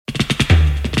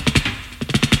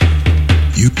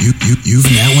You've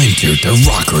now entered the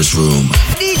Rockers Room.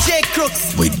 DJ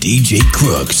Crooks. With DJ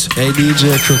Crooks. Hey,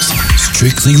 DJ Crooks.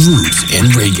 Strictly roots and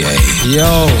reggae.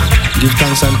 Yo, give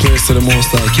thanks and praise to the Most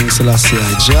High King Selassie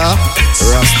Jah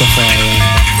Rastafari.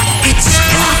 It's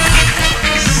rock.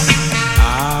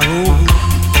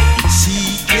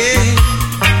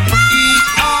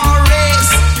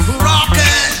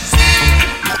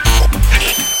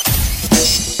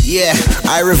 Yeah,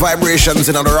 Irie Vibrations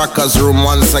in the Rockers Room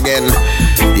once again.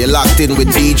 You're locked in with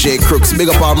DJ Crooks. Big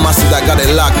up our massive that got it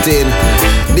locked in.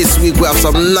 This week we have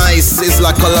some nice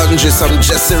Isla Kalonji, some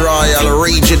Jesse Royal,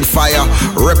 Raging Fire,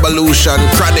 Revolution,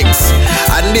 Chronix,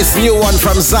 and this new one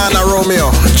from Zana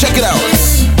Romeo. Check it out.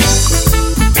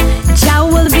 Jah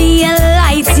will be a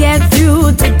light yet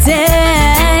through the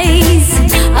days.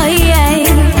 Oh yeah.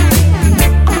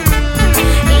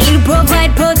 He'll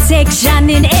provide protection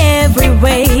in every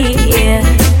way. Yeah.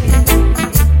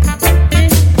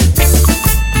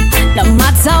 No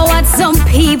matter what some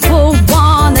people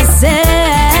wanna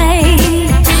say,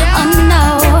 oh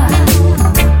no,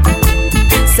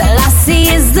 Selassie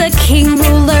is the king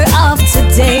ruler of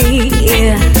today.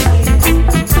 Yeah.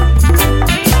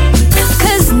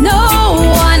 Cause no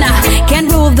one can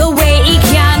rule the way he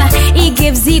can. He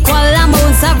gives equal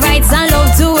amounts of rights and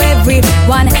love to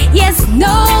everyone. Yes,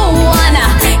 no one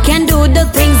can do the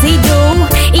things he do.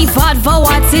 He fought for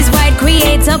what is right,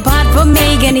 create a path for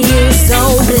making you.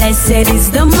 So blessed is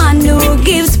the man who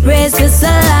gives praise to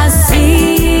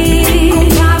Selassie.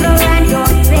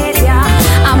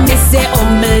 I may say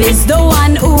humble is the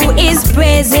one who is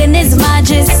praising his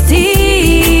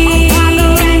majesty.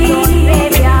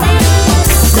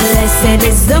 Blessed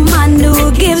is the man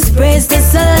who gives praise to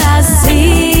Selassie.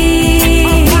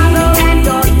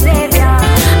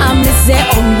 I may say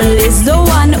humble is the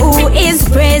one who is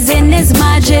praising his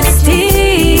majesty.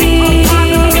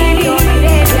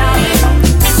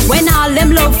 When all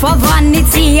them look for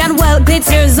vanity and wealth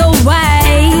glitters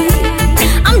away,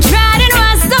 I'm treading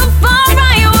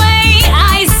Rastafari way,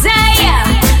 I say.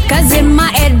 Cause in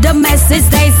my head the message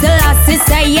stays Selassie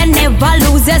say, you never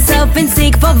lose yourself and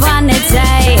seek for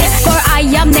vanity. For I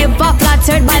am never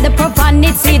flattered by the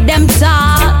profanity them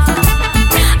talk.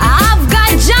 I've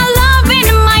got your love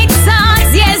in my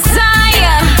thoughts, yes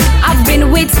I've been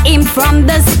with him from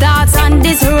the start on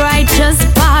this righteous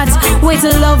path, with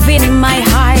love in my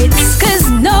heart. Cause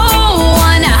no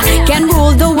one can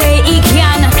rule the way he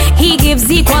can. He gives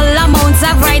equal amounts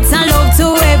of rights and love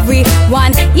to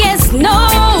everyone. Yes, no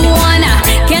one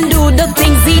can do the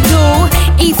things he do.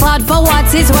 He fought for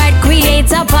what is right,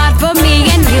 create a path for me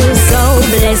and you. So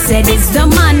blessed is the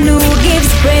man who gives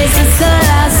praise to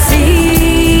Selassie.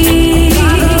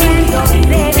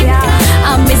 I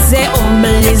may say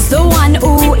humble is the one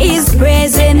who is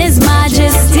praising his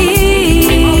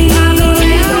majesty.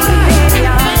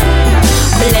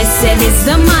 Blessed is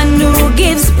the man who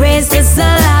gives praise to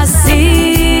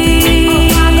Selassie.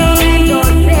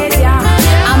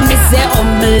 I may say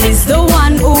humble is the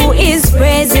one who is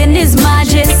praising his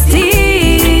majesty.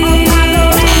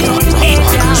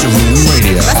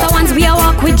 Rasta ones we a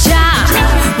walk with Jah,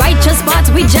 righteous path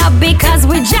with Jah, because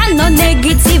with Jah no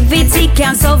negativity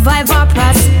can survive or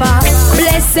prosper.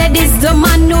 Blessed is the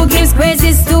man who gives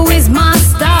praises to his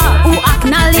master, who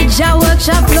acknowledge Jah work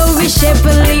shall flourish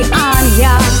happily on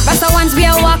ya. Rasta ones we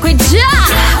a walk with Jah,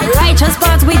 righteous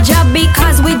path with Jah,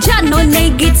 because with Jah no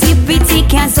negativity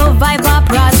can survive or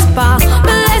prosper.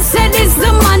 Blessed is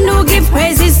the man who gives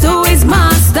praises to his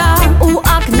master, who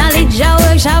acknowledge Jah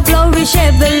work shall flourish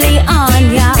happily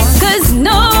on ya. Cause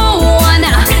no one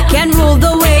can rule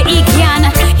the way he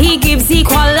can. He gives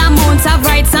equal amounts of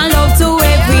rights and love to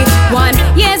everyone.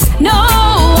 Yes, no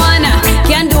one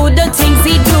can do the things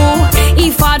he do. He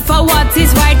fought for what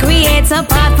is right, creates a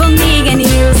path for me and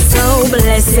you. So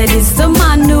blessed is the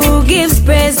man who gives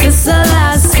praise to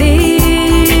Selassie.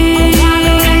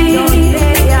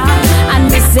 And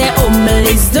we say humble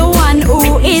is the one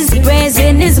who is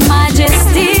praising his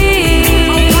majesty.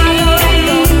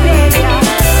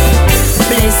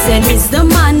 Blessed is the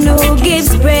man who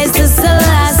gives praise to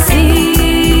Selassie.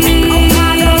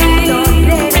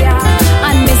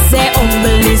 And we say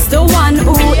humble is the one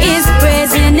who is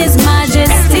praising his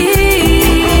majesty.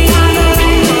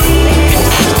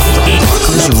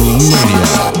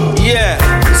 Yeah,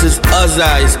 this is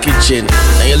Ozai's Kitchen,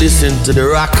 and you listen to the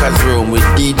Rockers Room with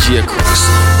DJ Crooks.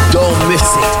 Don't miss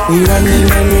it. We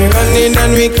running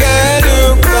and we can't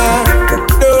look back.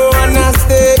 Don't wanna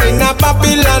stay in a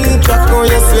Babylon truck. Oh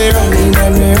yes, we running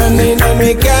and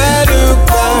we can't look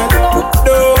back.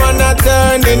 Don't wanna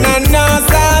turn in a no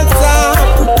salsa.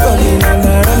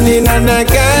 Running and I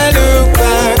can't look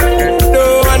back.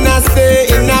 Don't wanna stay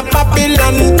in a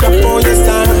Babylon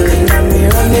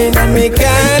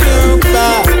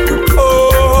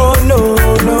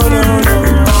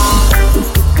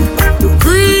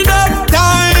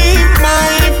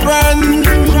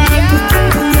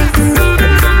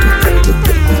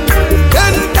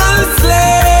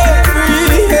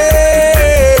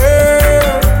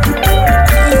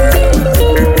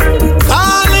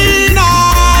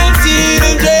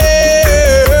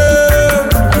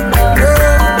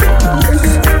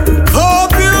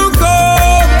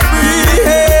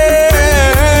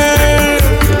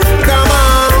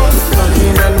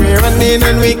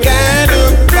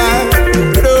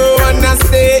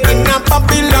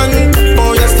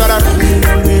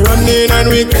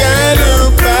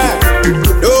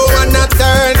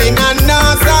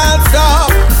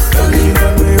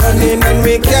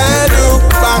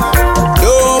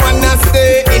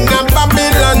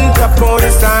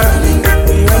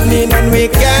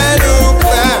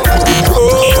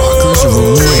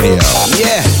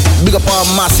up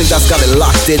Massive that's got it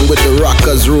locked in with the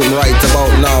Rockers Room right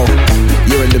about now.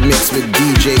 You're in the mix with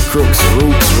DJ Crooks,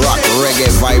 Roots, Rock, Reggae,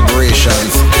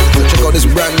 Vibrations. So check out this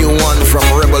brand new one from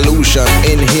Revolution,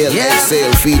 Inhale, Exhale,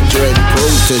 featuring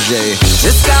Protege.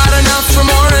 Just got enough from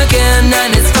Oregon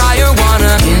and it's fire,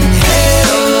 wanna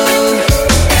inhale,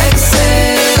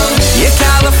 exhale. Yeah,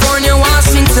 California,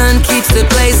 Washington keeps it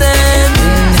blazing.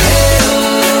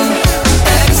 Inhale,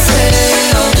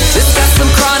 exhale. Just got some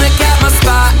chronic at my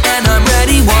spot and I'm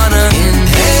ready, wanna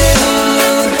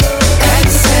inhale,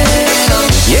 exhale.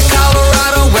 Yeah,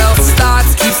 Colorado wealth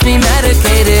starts keeps me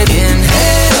medicated.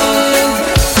 Inhale,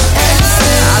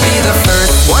 exhale. I'll be the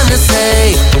first one to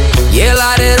say, yeah,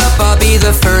 light it up, I'll be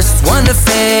the first one to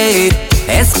fade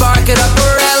and spark it up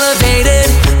or elevate it.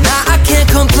 Nah, I can't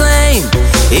complain.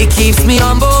 It keeps me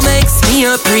humble, makes me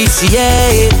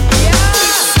appreciate.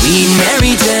 Sweet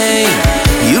Mary Jane,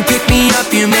 you pick me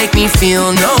up, you make me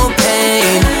feel no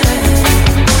pain.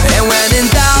 And when in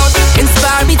doubt,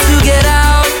 inspire me to get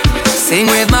out. Sing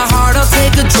with my heart, I'll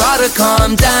take a draw to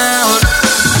calm down.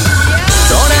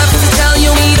 Don't have to tell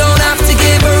you, we don't have to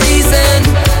give a reason.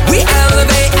 We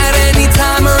elevate at any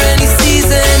time or any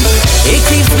season. It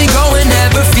keeps me going,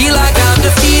 never feel like I'm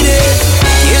defeated.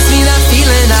 Gives me that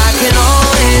feeling I can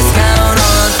always count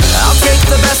on. I'll take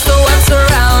the best of what's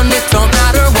around, it don't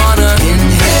matter, wanna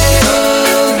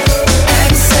inhale,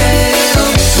 exhale.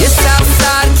 Yes,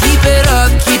 outside, keep it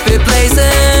up, keep it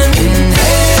blazing.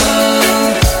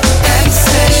 Inhale,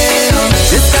 exhale.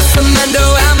 Just got some endo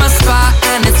at my spot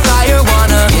and it's fire,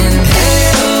 wanna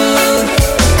inhale,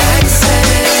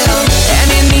 exhale. And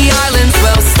in the islands,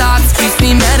 well, starts keeps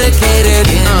me medicated.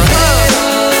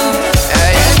 Inhale,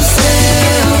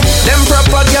 exhale. Them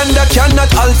propaganda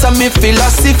cannot alter me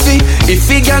philosophy. If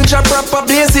we ganja proper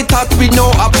blaze it out with no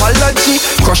apology.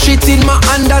 Crush it in my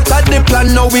hand, that's the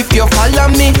plan. Now if you follow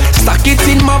me, stack it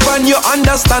in my van, you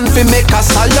understand, fi make a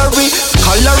salary.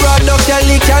 Colorado,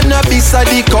 Cali, cannabis are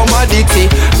the commodity.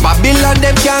 Babylon,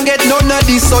 them can't get none of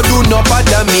this, so do not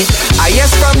bother me.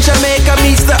 Highest from Jamaica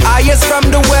meets the highest from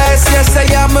the west. Yes, I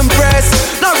am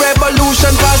impressed. No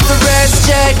revolution past the rest,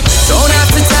 check. Don't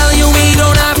have to tell you, we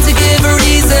don't have to give a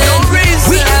reason.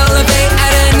 We elevate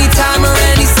at any time or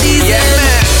any season.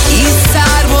 East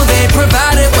side, will they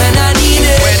provide it when I need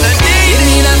it? Give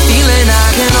me that feeling I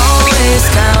can always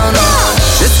count on.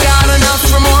 Just got enough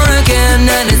from Oregon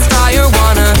and it's fire,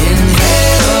 wanna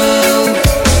inhale,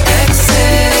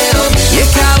 exhale. Yeah,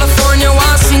 California,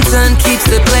 Washington keeps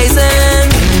it blazing.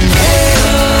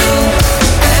 Inhale,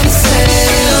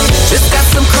 exhale. Just got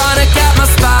some chronic at my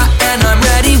spot and I'm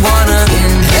ready, wanna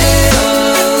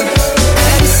inhale,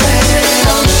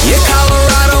 exhale. Yeah,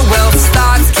 Colorado wealth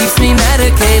starts keeps me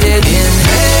medicated.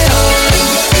 Inhale,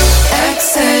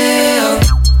 exhale.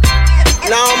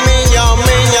 Now me, yo,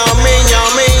 me, yo, me, yo,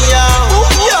 me, yo.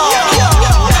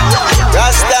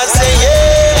 Rasta say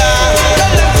yeah,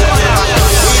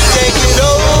 we take it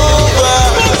over,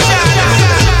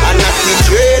 and I see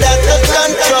trade at the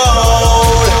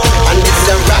control, and it's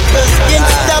the Rockers can't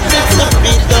stop it to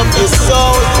beat up the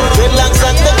soul. Relax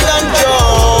at the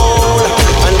control,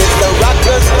 and it's the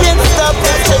Rockers can't stop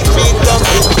it to beat up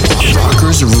the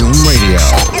Rockers Room Radio.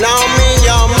 Now me,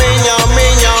 yo, me, yo, me,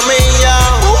 yo, me, yo.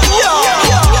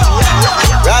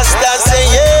 Rasta say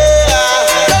yeah,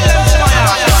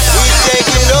 we take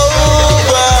it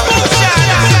over,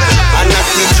 and I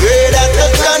see trade at the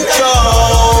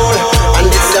control, and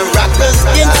it's the Rockers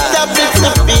can't stop it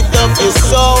to beat up your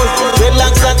soul.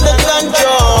 Relax at the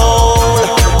control,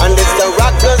 and it's the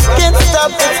Rockers can't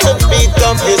stop it to beat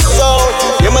up your soul.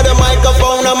 Give me the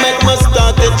microphone and make me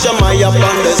start it, Jamaya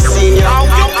on the scene.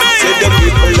 See the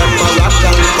people of my rock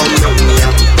and come here.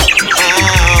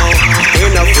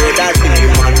 Ain't afraid of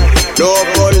demon. No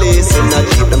police in the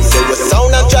jeep. Them say we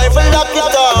sound and drive and lock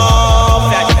it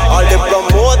off. All the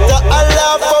promoter I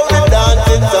laugh how the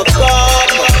dancing so come.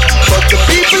 But the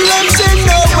people them say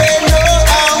no way, no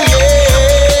how,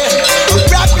 yeah. The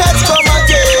Rockers come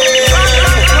again.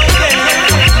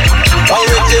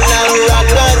 Original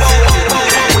Rockers.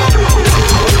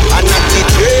 And I keep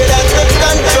trade at the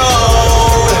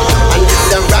control. And it's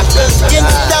the Rockers can't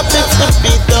stop it to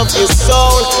beat up your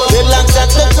soul. Relax at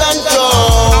the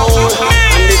control,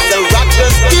 and it's the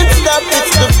Rockers can't stop it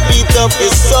to beat up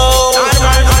your soul.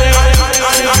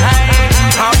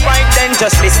 Alright then,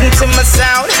 just listen to my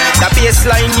sound. The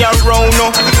bassline you're round.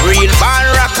 Real band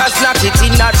rockers knock it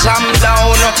in a jam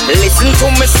down. Listen to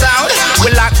my sound, we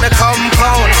lock the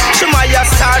compound. Shemaya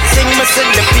start sing, me see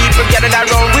the people gathered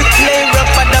around. We play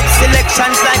rock and dub selection.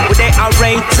 Politicians like who they are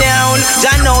right down.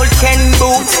 John Old Ken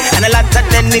Boots and a lot of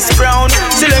Dennis Brown.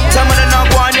 Select some of the not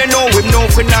one, you know him, no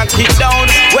for knock it down.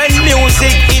 When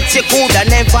music hits you coulda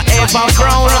never ever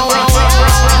frown.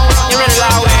 You're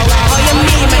loud. Oh, you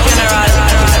mean my general?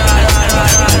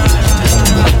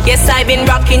 Yes, I've been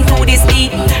rocking to this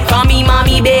beat from me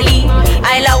mommy belly.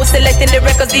 I love selecting the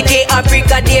records, DJ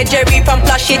Africa, DJ Jerry from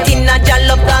Flush It in a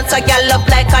jallop dance, a gallop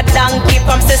like a donkey.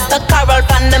 From Sister Carol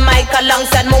from the mic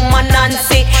alongside Mama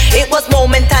Nancy. It was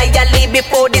momentarily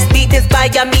before this beat is by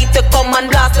me to come and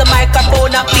blast the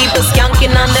microphone of people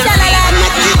skanking on the beat.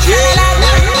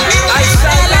 I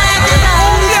shall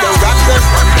the rockers,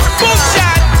 boom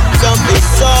shot. Jump the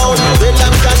sound,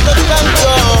 belongs at the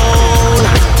control.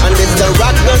 And it's the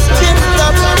rockers, lift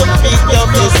up the beat of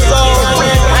the soul.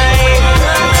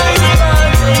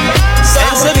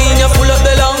 Pennsylvania full of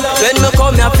the long. When me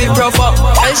come here feel proper.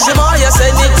 And Shemaya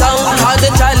send it down. All the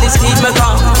chalice keep me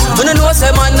calm. When I know say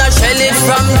man I shell it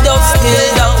from dusk till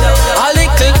down. A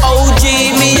little OG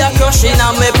me a crushing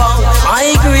on me pound.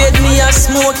 I grade me a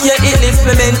smoke, yeah it lift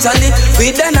me mentally.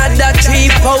 With another 3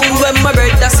 pound when my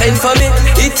brother send for me.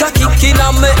 It a kicking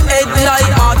on me head like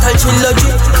Martha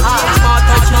Trilogy.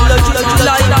 Martha Trilogy,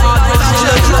 like Martha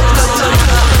Trilogy.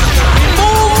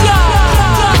 Move ya!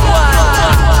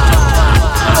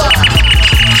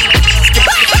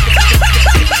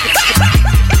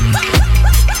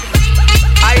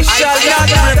 I shall not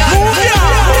remove ya.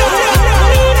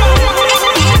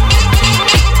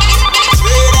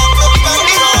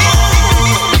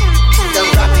 The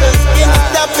rockers can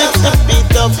stop it, the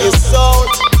beat of your soul.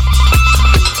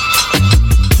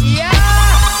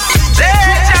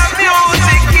 Let your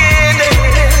music in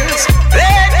this.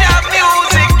 Let your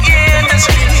music in the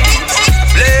streets.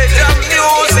 Let your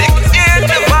music in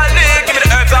the valley. Give me the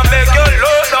earth and make you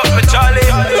load up me Charlie.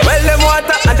 Well, them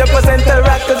water 100% the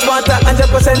rockers, water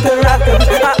 100% the rockers,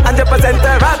 100%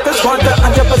 the rockers, water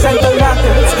 100% the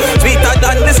rockers. Sweeter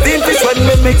than the steamed fish when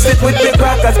we mix it with the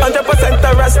crackers. 100%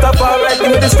 the Rastafari,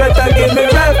 give me the strength and give me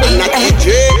rap.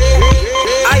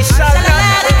 I shall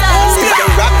not. The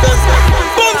rockers,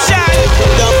 Boom shot.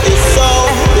 love the soul,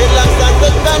 belongs at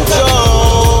the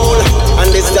control. And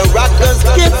it's the rockers,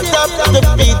 lift up the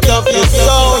beat of your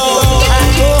soul.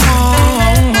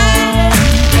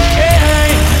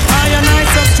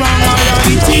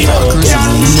 Rockers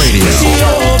Room Radio.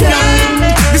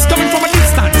 This coming from a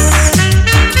distance.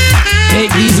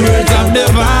 Take these words of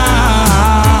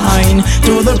divine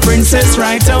to the princess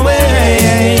right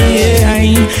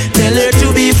away. Tell her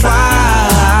to be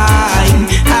fine.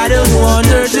 I don't want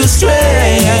her to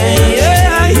stray.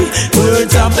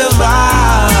 Words of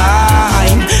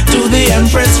divine to the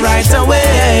empress right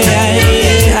away.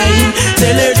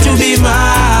 Tell her to be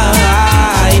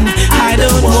mine. I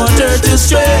don't want her to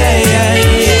stray.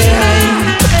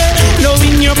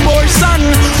 Knowing your portion,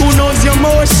 who knows your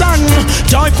motion?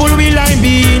 Joyful will I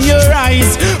be in your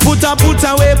eyes. Put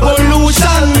away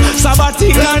pollution.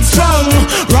 Sabbatical strong.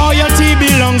 Royalty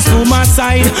belongs to my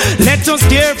side. Let us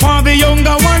care for the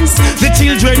younger ones. The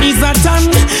children is a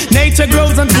ton. Nature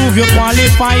grows and prove you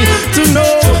qualified to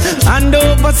know and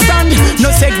overstand.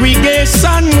 No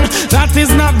segregation. That is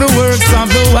not the works of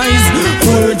the wise.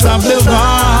 Words of the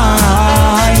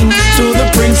vine to the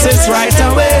princess right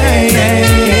away.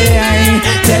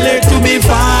 Tell her to be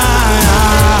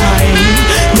fine.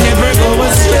 Never go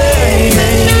astray.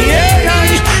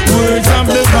 Words of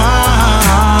the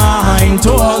vine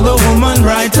to all the woman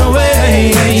right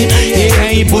away.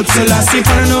 Put Selassie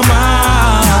for no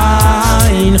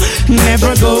mind.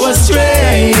 Never go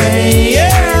astray.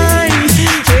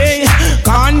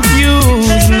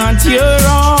 Confuse not your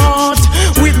heart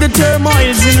with the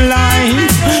turmoils in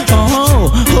life.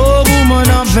 Oh, woman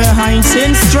of the heights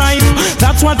and strife.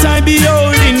 That's what I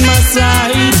behold in my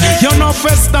sight. You're not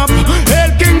fessed up,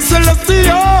 El King Selassie.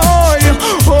 Oh,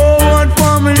 what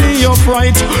family of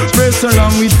right. Press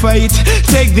along with faith.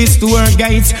 Take this to our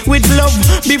gates with love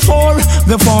before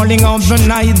the falling of the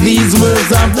night. These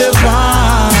words of the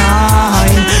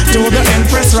vine to the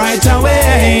empress right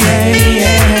away.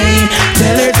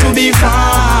 Tell her to be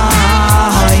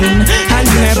fine and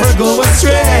never go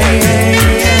astray.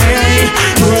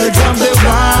 Words of the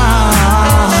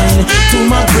vine to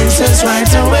my princess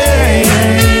right away.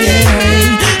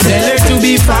 Tell her to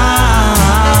be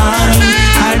fine.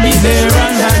 I'll be there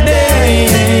on that day.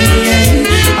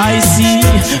 I see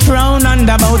round and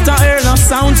about her no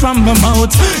sound. from my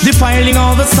mouth, defiling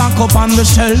all the stock up on the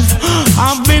shelf.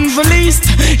 I've been the least,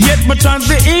 yet but at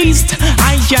the east,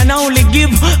 I can only give,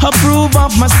 approve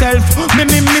of myself.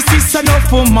 Me sister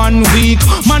enough woman weak,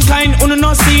 mankind uno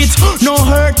no see it. No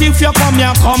hurt if you come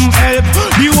help.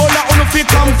 The whole of uno fi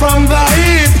come from the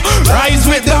hip. Rise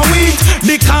with the wheat,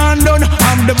 the condon.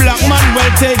 I'm the black man, well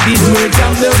take this weight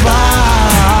of the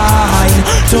vine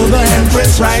to the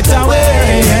empress right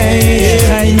away.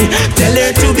 Tell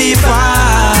her to be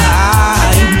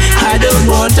fine, I don't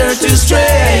want her to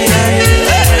stray.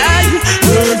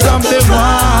 Words of the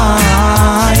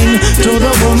vine to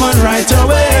the woman right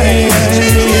away.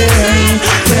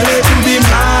 Tell her to be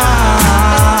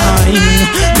mine,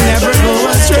 never go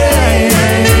astray.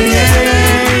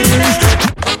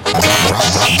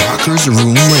 Rockers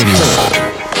Room Radio.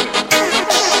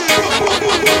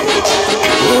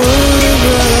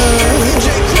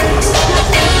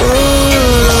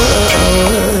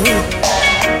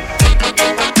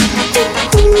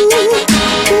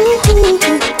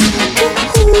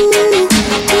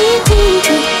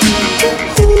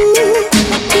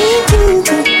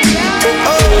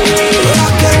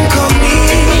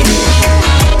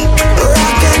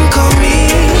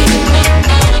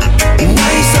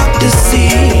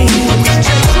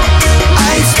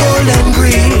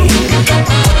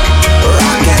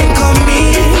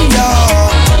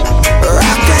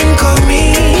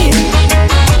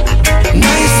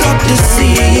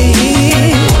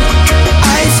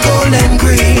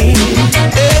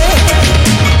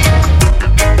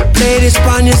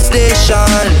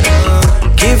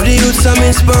 Give the youth some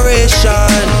inspiration.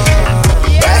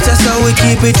 Right, that's how we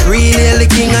keep it real, the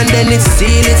king, and then it's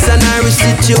sealed. It's an Irish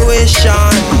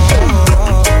situation.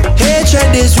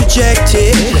 Hatred is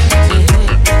rejected,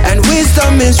 and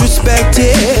wisdom is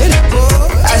respected.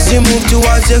 As you move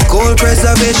towards your goal,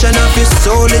 preservation of your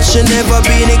soul, it should never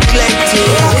be neglected.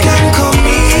 Rock and come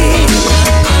in,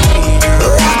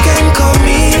 rock and come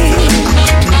in,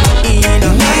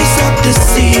 nice up the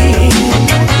scene.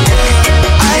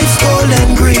 Ice cold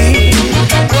and green.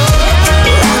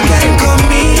 Rock and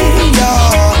come in, yo.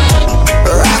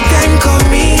 Rock and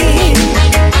come in.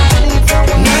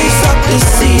 Nice up the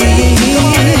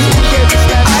scene.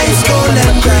 Ice cold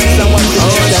and green.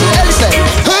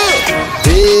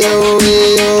 Hey-oh,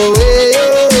 hey-oh,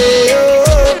 hey-oh, hey-oh.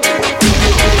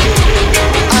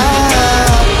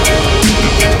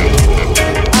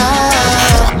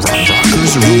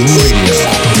 Rockers Room Radio.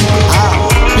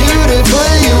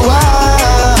 Beautiful you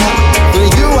are. For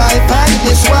you I fight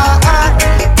this war.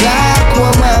 Black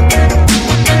woman.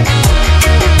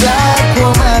 Black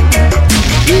woman.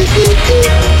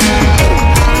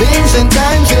 Things and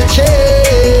times will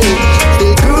change.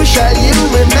 Stay crucial, you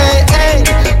remain.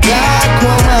 Black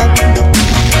woman.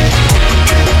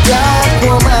 Black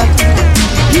woman.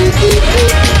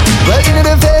 Well, in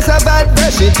the face of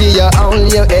adversity, you own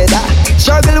your head.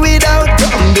 Struggle without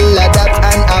grumble, adapt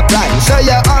and apply. So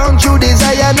your own true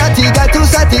desire, not eager to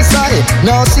satisfy.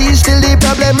 Now see still the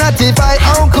problem ratify.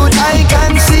 How could I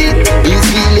conceal these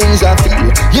feelings I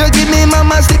feel? You give me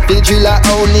mama stick, the driller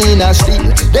only in a steel.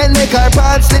 Then make her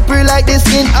part slippery like the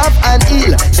skin of an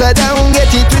eel. So don't get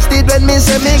it twisted when me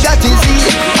say me got his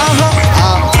heel.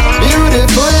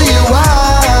 Beautiful you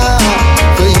are.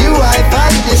 For you I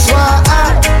fight this war.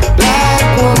 Black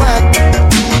woman.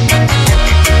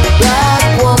 Black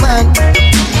woman.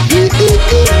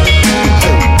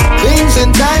 Things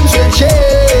and times will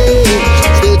change.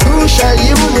 Stay crucial,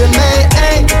 you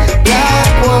remain.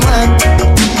 Black woman.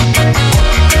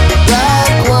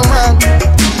 Black woman.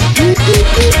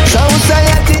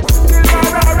 Society.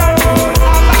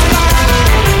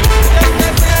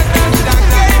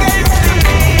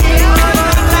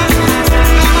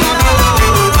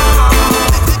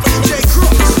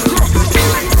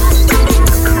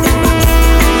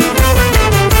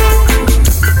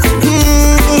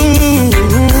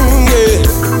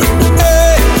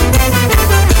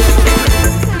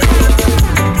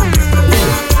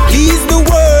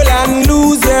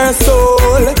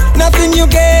 Nothing you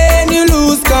gain, you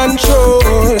lose control.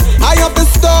 I have the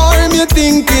storm, you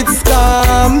think it's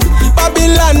calm.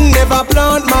 Babylon never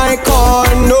plant my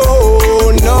corn. No,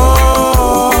 no,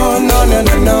 no, no,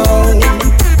 no, no.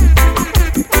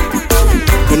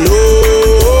 No.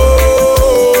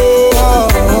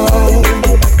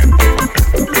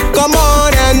 Come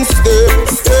on and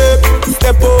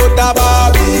step out of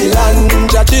Babylon.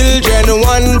 Your children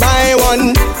one by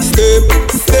one. Step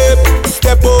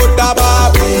out of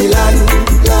Babylon.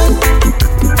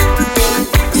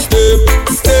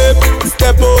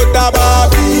 Step out of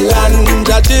Babylon.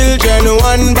 Your children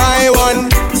one by one.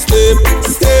 Step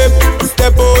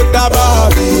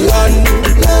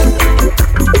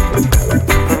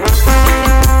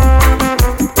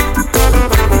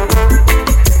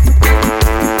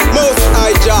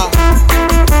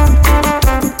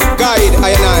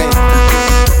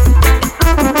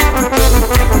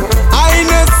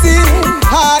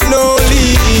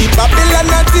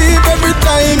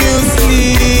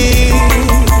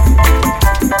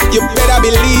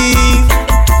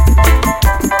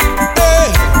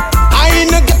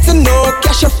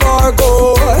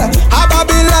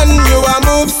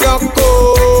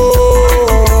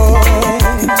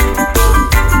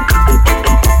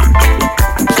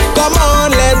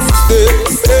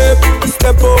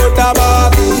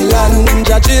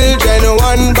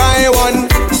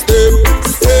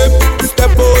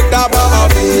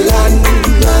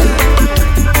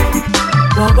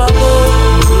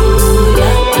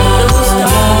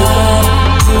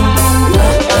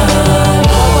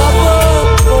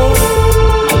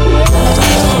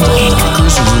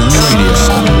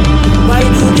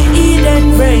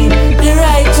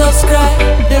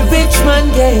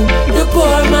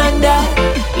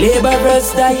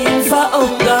dying for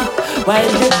hunger,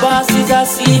 while the bosses are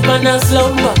asleep and a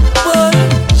slumber. Boy,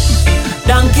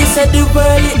 donkey said the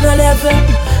world it no level,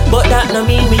 but that no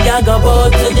mean me a go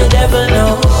bow to the devil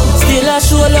now. Still I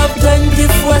show love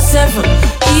 24/7,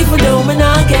 even though me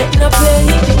not get no pay.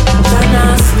 Can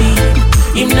I sleep?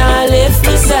 Him not left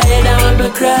me side and me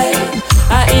cry.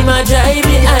 I him a dry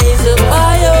me eyes up.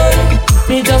 Why yo?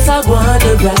 Me just a go on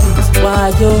the ride.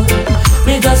 Why yo?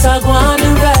 Me just a go on the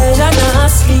ride and I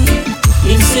sleep.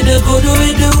 Him see the good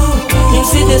we do. Him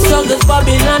see the struggles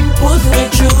Babylon put me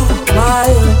through. Why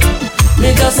yo? Me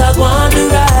just a go on the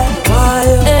ride. Why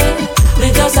yo? Hey,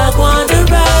 me just a go on the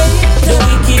ride. The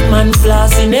wicked man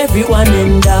flossing, everyone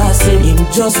endorsing. Him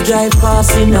just drive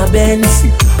past in a Benz,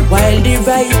 while the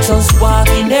righteous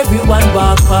walking, everyone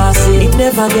walk past him. Him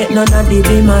never get none of the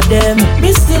beam of them.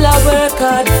 Me still a work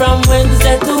hard from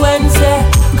Wednesday to Wednesday.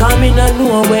 Come in and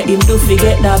know where him do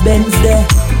forget the Benz there.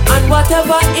 And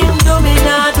whatever him do, me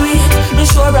not do it. Me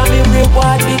sure I'm him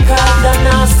reward because I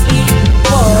not sleep.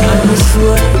 Boy, and me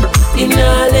sure him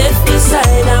not left the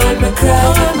side and when me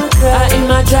cry, I him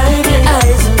a dry me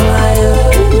eyes and why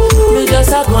me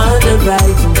just a go on the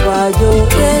right and why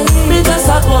me just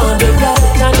a go on the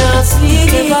right and I sleep.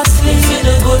 Never sleep, see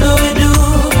the good we do.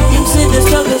 You see the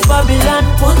struggles Babylon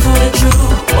put to the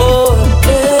truth. Oh,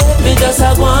 yeah, me just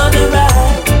a go on the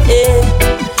right, yeah.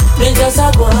 Me just a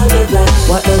go on the right.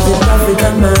 What does it profit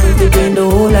a man to gain the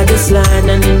whole of this land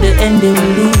and in the end him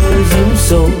lose him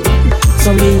soul?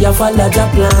 So me a follow the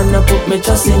plan, I put me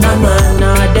trust in a man.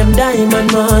 Now them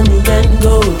diamond money and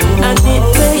gold. And it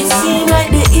may seem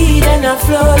like the Eden a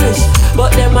flourish,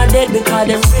 but them are dead because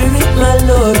them spirit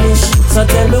malnourished. So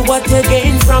tell me what you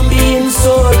gain from being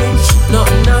so rich.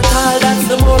 Nothing at all, that's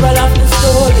the moral of the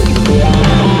story.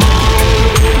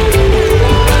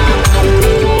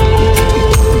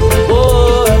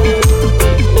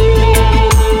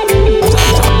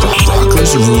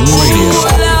 Rockers Room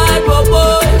Radio.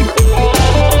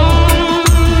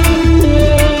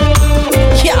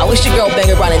 It's your girl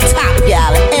Banger running top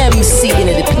gal MC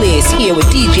into the place here with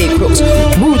DJ Crooks,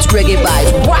 Roots Reggae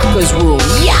Vibes, Rockers Room.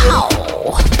 Yow!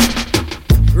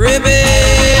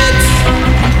 Ribbit,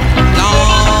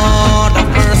 Lord of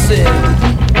mercy,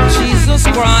 Jesus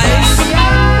Christ,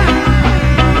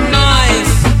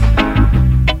 nice.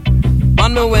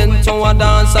 And me went to a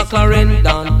dance at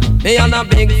Clarendon. Me on a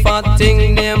big fat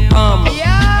thing named Palm.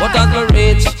 But as me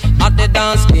reach at the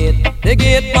dance gate, the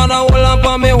gate pan a hold up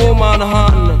on me woman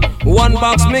hand. One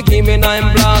box me give me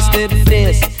 9 blasted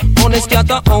face. Money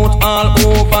scatter out all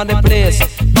over the place.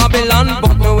 Babylon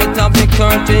book me with a big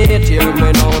 38. Here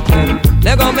me now 10.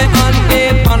 Leg on me hand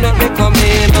gate and let me come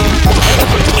in.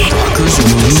 Rockers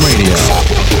Room Radio.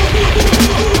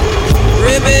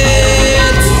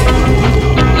 Ribbit,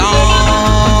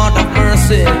 Lord of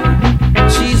mercy,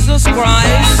 Jesus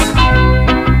Christ,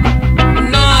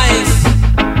 nice.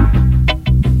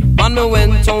 And me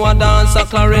went to a dance at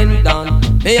Clarendon.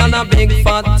 Me on a big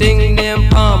fat thing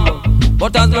named Palm.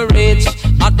 But as me reach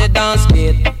at the dance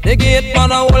gate, the gate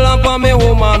pan a hold up on me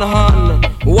woman hand.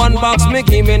 One box me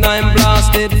give me 9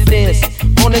 blasted face.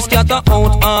 Money scatter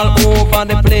out all over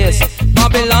the place.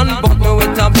 Babylon book me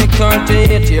with a big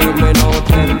 38. Here me now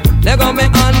 10. Leg on me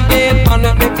hand gate and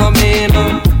let me come in.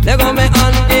 Leg on me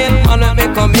hand gate and let me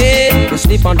come in. Me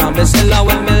sleep under me cellar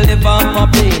when me live and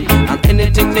pop in. And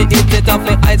anything me eat it off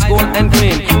me ice gold and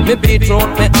green. Me beetroot,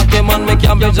 me apple man, me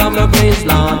cabbage and me greens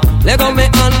land. Leg on me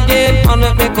hand gate and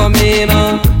let me come in.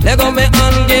 Leg on me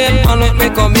hand gate and let me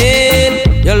come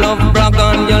in. You love brag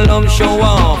and you love show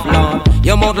off, Lord.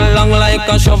 Your mouth long like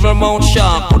a shovel mouth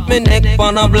sharp. Put me neck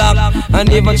on a block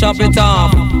and even chop it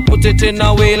off. Put it in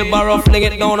a wheelbarrow, fling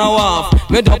it down a wharf.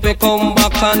 Me drop it come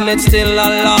back and it's still a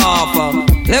laugh.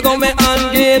 Leg on me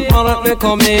hand gate and let me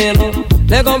come in.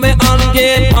 Leg on me hand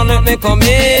gate and let me come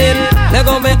in. Leg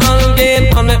on me hand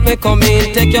gate and let me come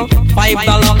in. Take your $5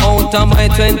 out of my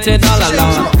 $20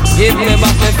 Lord. Give me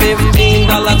back my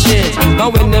 $15 change.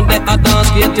 Cause when you're there at dance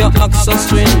gate your access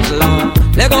string Lord.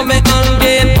 Leg on me hand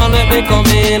gate and let me come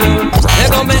in.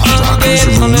 Leg on me hand gate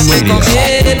and let me come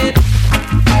in.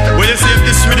 Well, you see if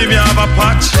this rhythm you have a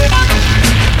patch,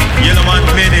 you know man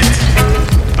made it.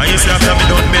 And you see after me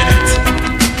don't made it,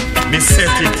 me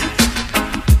set it.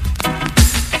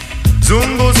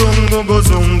 Zungo zungo go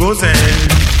zungo zen.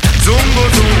 Zungo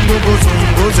zungo go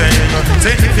zungo zen.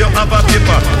 Say if you have a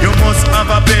paper, you must have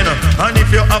a pen. And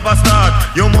if you have a start,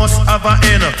 you must have a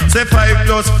end. Say 5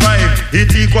 plus 5,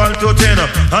 it equal to 10.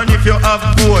 And if you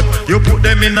have both, you put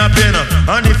them in a pen.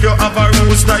 And if you have a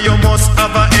rooster, you must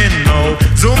have a end now.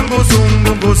 Zungo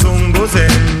zungo go zungo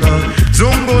zen.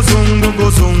 Zungo zungo go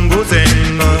zungo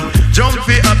zen. Jump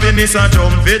for happiness and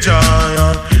jump for joy.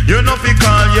 You know fi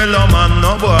call yellow man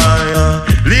no boy.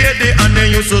 Lady and they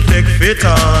used to take fit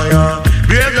higher.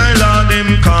 Brave guy Lord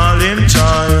him call him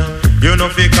child. You know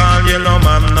fi call yellow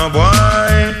man no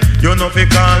boy. You know fi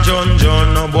call John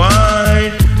no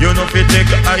boy. You know fi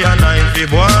take iron knife fi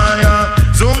boy.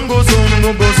 Zungo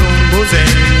zungo go zungo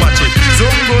zeng. Watch it.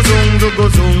 Zungo zungo go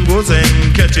zungo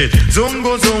zeng. Catch it.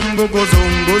 Zungo zungo go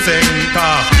zungo zeng.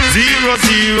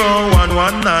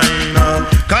 00119.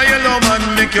 Cause yellow man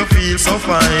make you feel so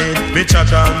fine. Me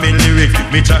chat and me lyric,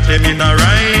 me chat them in a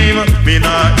rhyme. Me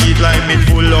nah eat like me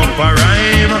full up a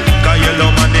rhyme. Cause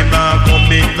yellow man him nah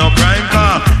commit no crime.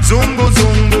 Cause zungo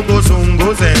zungo go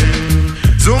zungo zeng.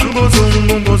 Zungo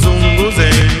zungo go zungo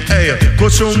zeng. Hey, go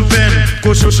shumpen,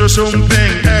 go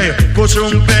shumpen. Hey, go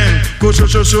shumpen, go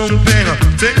shumpen.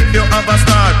 Say if you have a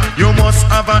start, you must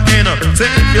have a end. Say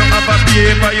if you have a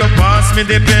paper, you pass me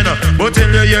the pen. But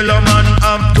tell your yellow man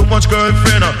I'm too much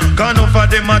girlfriend. Can't no for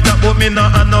them matter, but me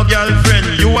not have no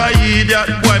girlfriend. You a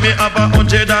idiot, boy, me have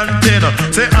 110.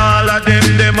 Say all of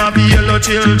them a be yellow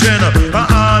children.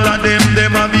 All of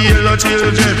them a be yellow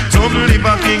children. Some live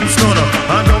a Kingston,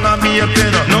 and don't have me a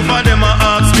pen. None of them a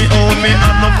ask me, oh, me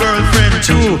have no girlfriend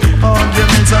too.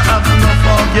 Arguments I have enough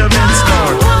arguments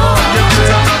for. Arguments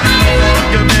I have enough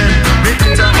arguments. Me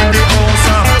enter in the house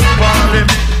of Wally.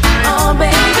 Oh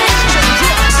baby,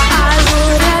 I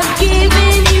would have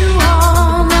given you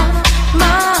all of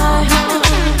my heart,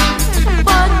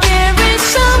 but there is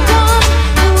someone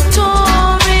who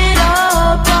tore it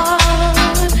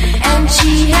apart, and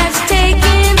she has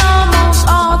taken almost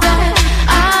all that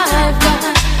I've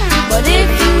got. But if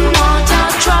you want,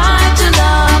 I'll try to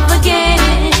love again.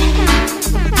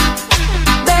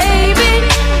 Baby,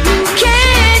 you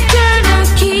can't turn a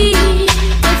key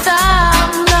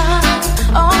without love.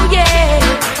 Oh yeah,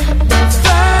 the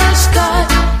first cut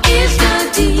is the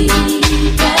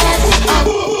deepest.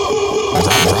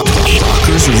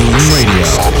 Rockers Room Radio.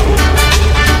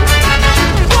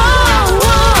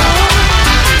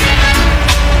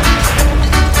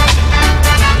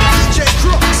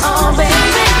 Oh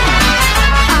baby,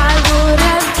 I would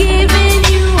have given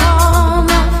you all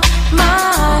of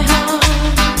my heart,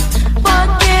 but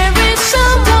there is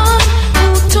someone who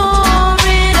tore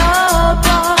it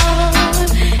apart,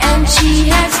 and she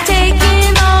has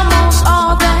taken almost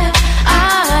all that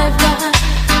I've got.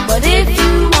 But if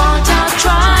you want, I'll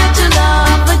try to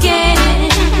love again.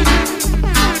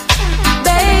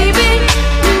 Baby,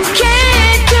 you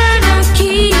can't turn a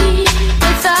key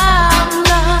without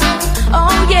love.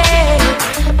 Oh yeah,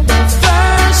 the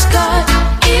first cut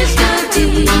is the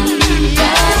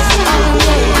deepest. Oh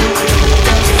yeah,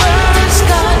 the first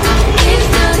cut is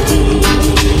the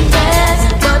deepest.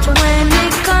 But when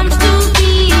it comes to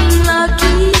being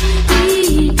lucky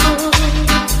people,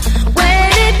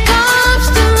 when it comes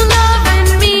to loving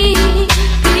me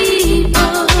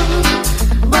people,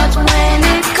 but when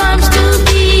it comes to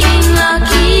being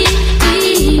lucky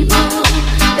people,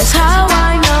 that's how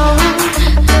I know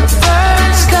the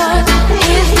first cut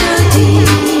is the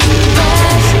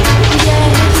deepest. Yeah,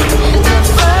 the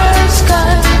first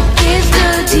cut is the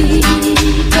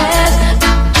deepest.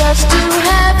 Just to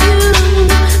have you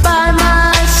by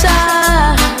my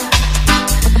side,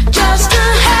 just to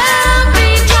help me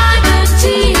dry the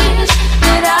tears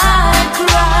that I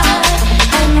cry,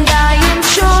 and I am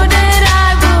sure that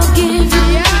I will give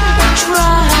you a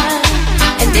try.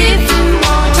 And if you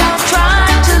want, I'll try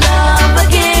to love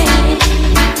again.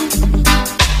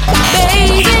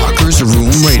 Baby, Rockers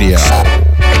Room Radio.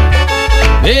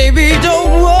 Baby,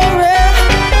 don't worry.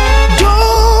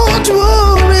 Don't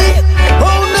worry.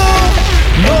 Oh no,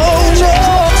 no, no.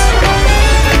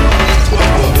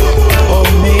 Oh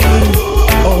me,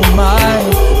 oh my,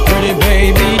 pretty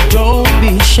baby, don't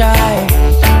be shy.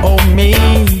 Oh me,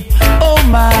 oh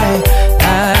my,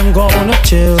 I'm gonna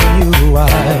tell you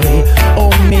why.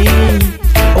 Oh me,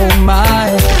 oh my,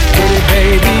 pretty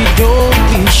baby, don't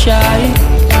be shy.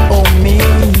 Oh me,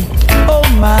 oh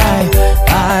my,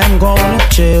 I'm gonna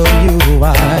tell you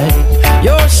why.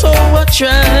 You're so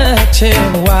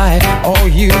attractive, why are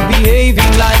you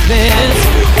behaving like this?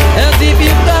 As if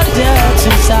you've got doubts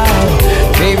inside.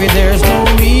 Baby, there's no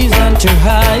reason to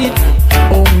hide.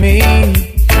 Oh me,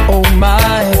 oh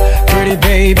my, pretty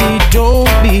baby, don't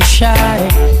be shy.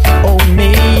 Oh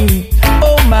me,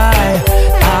 oh my,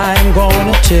 I'm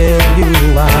gonna tell you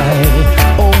why.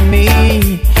 Oh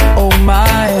me, oh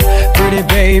my, pretty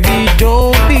baby,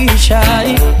 don't be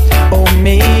shy. Oh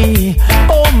me,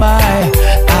 oh my,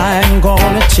 I'm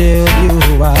gonna tell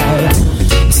you why.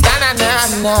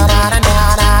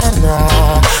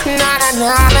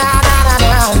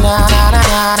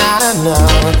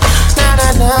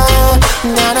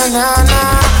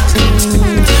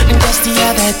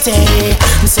 day,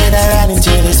 said I ran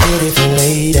into this beautiful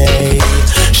lady.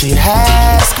 She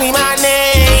asked me my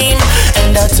name,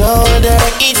 and I told her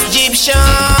it's Egyptian.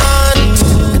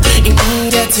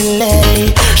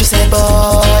 Immediately, she said, boy,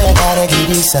 I gotta give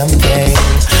you something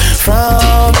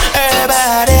from her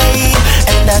body.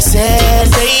 And I said,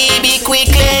 baby,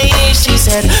 quickly. She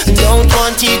said, don't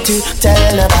want you to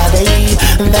tell nobody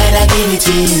that I give it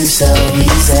to you so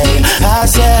easy. I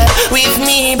said, with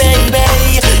me,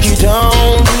 baby, you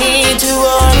don't need to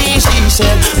worry. She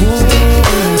said,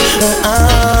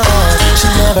 she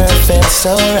never felt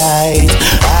so right.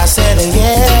 I said,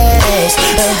 yes,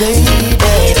 baby,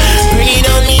 bring it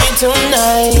on me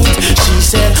tonight. She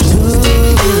said,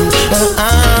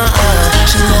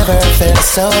 she never felt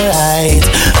so right.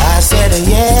 I said,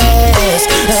 yes,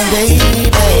 baby,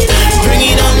 bring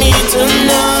it on me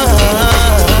tonight.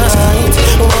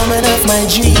 Woman of my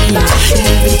dreams,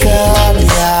 you become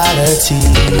reality.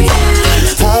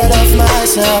 Out of my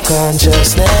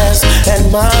subconsciousness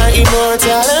and my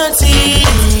immortality,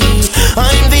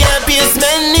 I'm the happiest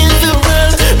man in the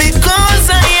world because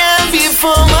I have you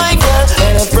for my girl.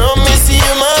 And I promise you,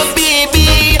 my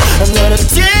baby, I'm gonna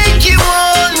take you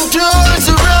on tours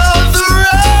around the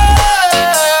world.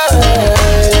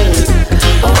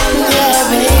 Oh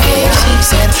yeah, baby, she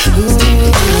said,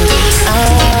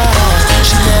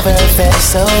 she never felt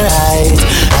so right.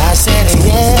 I said,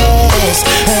 yes,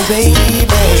 baby,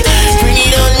 bring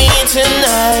it on me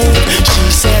tonight.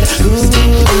 She said,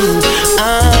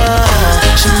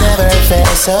 she never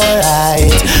felt so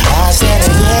right. I said,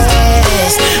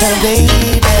 yes, baby,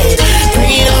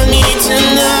 bring it on me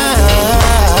tonight.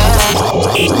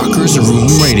 Rockers Room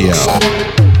Radio.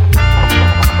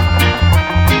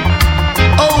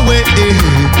 Oh, wait.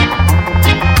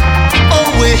 Oh,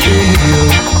 wait.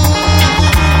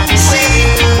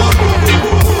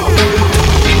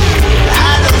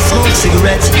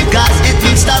 Cigarettes, cause it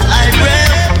will stop high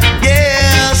breath.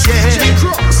 Yes, yes.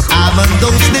 I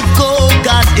don't sniff coke,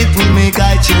 cause it will make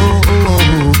I choke.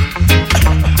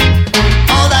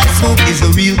 All I smoke is the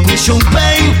real cushion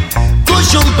pain.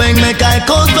 Cushion pain make I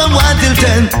count from 1 till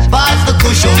 10. Pass the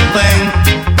cushion pain,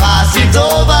 pass it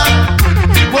over.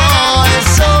 Boy,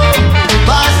 so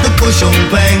pass the cushion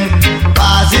pain,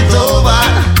 pass it over.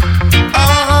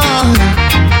 Oh,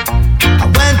 I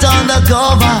went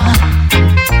undercover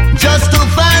just to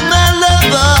find my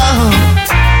lover.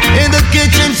 In the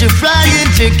kitchen she frying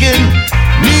chicken.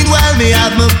 Meanwhile me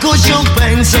have my cushion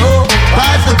pain. So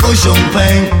pass the cushion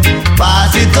pain,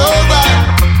 pass it over.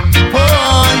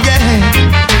 Oh yeah,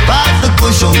 pass the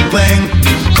cushion pain,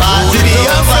 pass it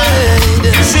over.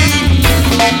 See,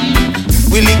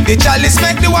 we lick the chalice,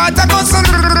 make the water go so.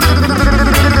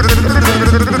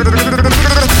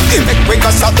 Make we go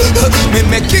so, me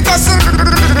make it go so.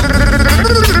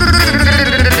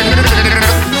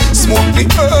 Smoke the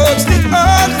herbs, the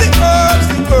herbs, the herbs,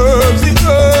 the herbs, the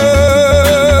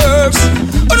herbs.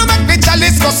 Oh, no, make the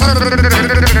chalice go so.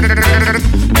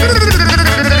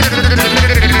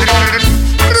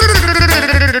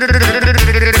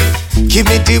 Give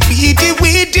me the weedy,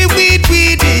 weedy, weed,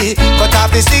 weedy. Cut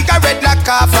off the cigarette like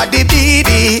half of the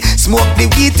beady. Smoke the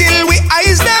weed till we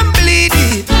eyes them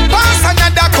bleedy. Pass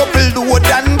another couple load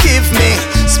and give me.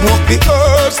 Smoke the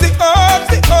herbs, the herbs,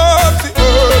 the herbs, the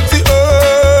herbs, the herbs.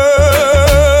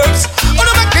 Oh,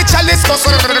 no, make the chalice go so.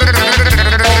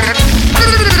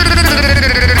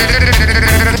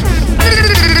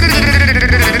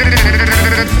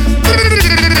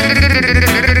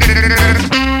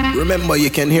 Remember, you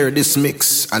can hear this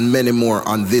mix and many more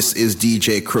on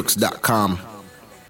thisisdjcrooks.com.